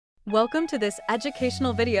Welcome to this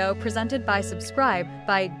educational video presented by Subscribe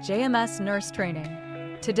by JMS Nurse Training.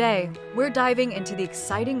 Today, we're diving into the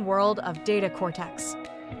exciting world of Data Cortex.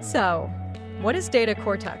 So, what is Data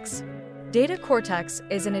Cortex? Data Cortex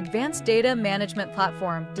is an advanced data management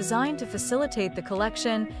platform designed to facilitate the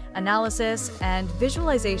collection, analysis, and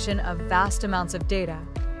visualization of vast amounts of data.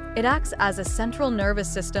 It acts as a central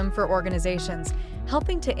nervous system for organizations,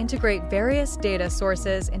 helping to integrate various data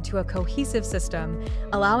sources into a cohesive system,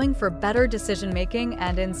 allowing for better decision-making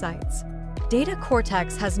and insights. Data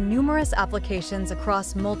Cortex has numerous applications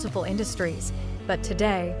across multiple industries, but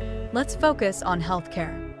today, let's focus on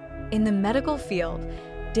healthcare. In the medical field,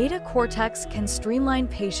 Data Cortex can streamline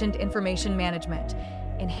patient information management,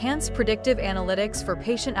 enhance predictive analytics for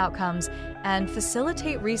patient outcomes, and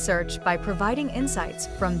facilitate research by providing insights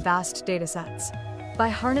from vast datasets. By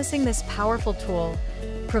harnessing this powerful tool,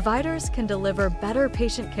 providers can deliver better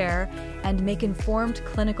patient care and make informed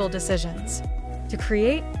clinical decisions. To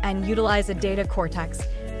create and utilize a Data Cortex,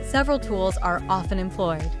 several tools are often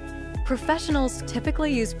employed. Professionals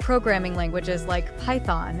typically use programming languages like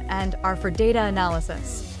Python and are for data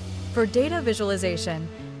analysis. For data visualization,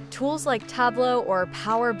 tools like Tableau or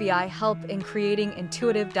Power BI help in creating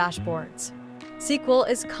intuitive dashboards. SQL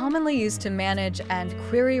is commonly used to manage and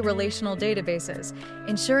query relational databases,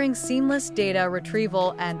 ensuring seamless data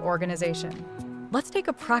retrieval and organization. Let's take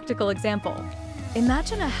a practical example.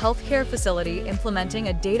 Imagine a healthcare facility implementing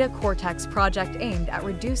a Data Cortex project aimed at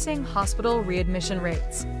reducing hospital readmission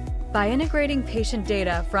rates. By integrating patient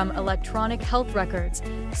data from electronic health records,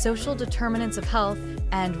 social determinants of health,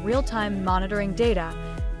 and real-time monitoring data,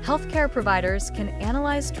 healthcare providers can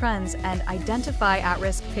analyze trends and identify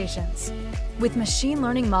at-risk patients. With machine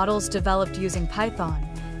learning models developed using Python,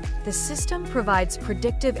 the system provides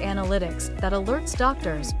predictive analytics that alerts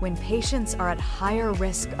doctors when patients are at higher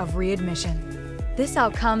risk of readmission. This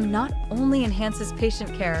outcome not only enhances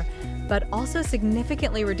patient care, but also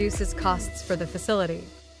significantly reduces costs for the facility.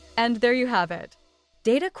 And there you have it.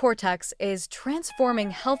 Data Cortex is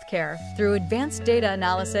transforming healthcare through advanced data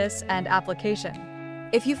analysis and application.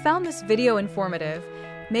 If you found this video informative,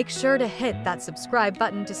 make sure to hit that subscribe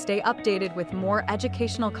button to stay updated with more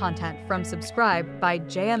educational content from Subscribe by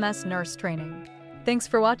JMS Nurse Training. Thanks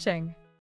for watching.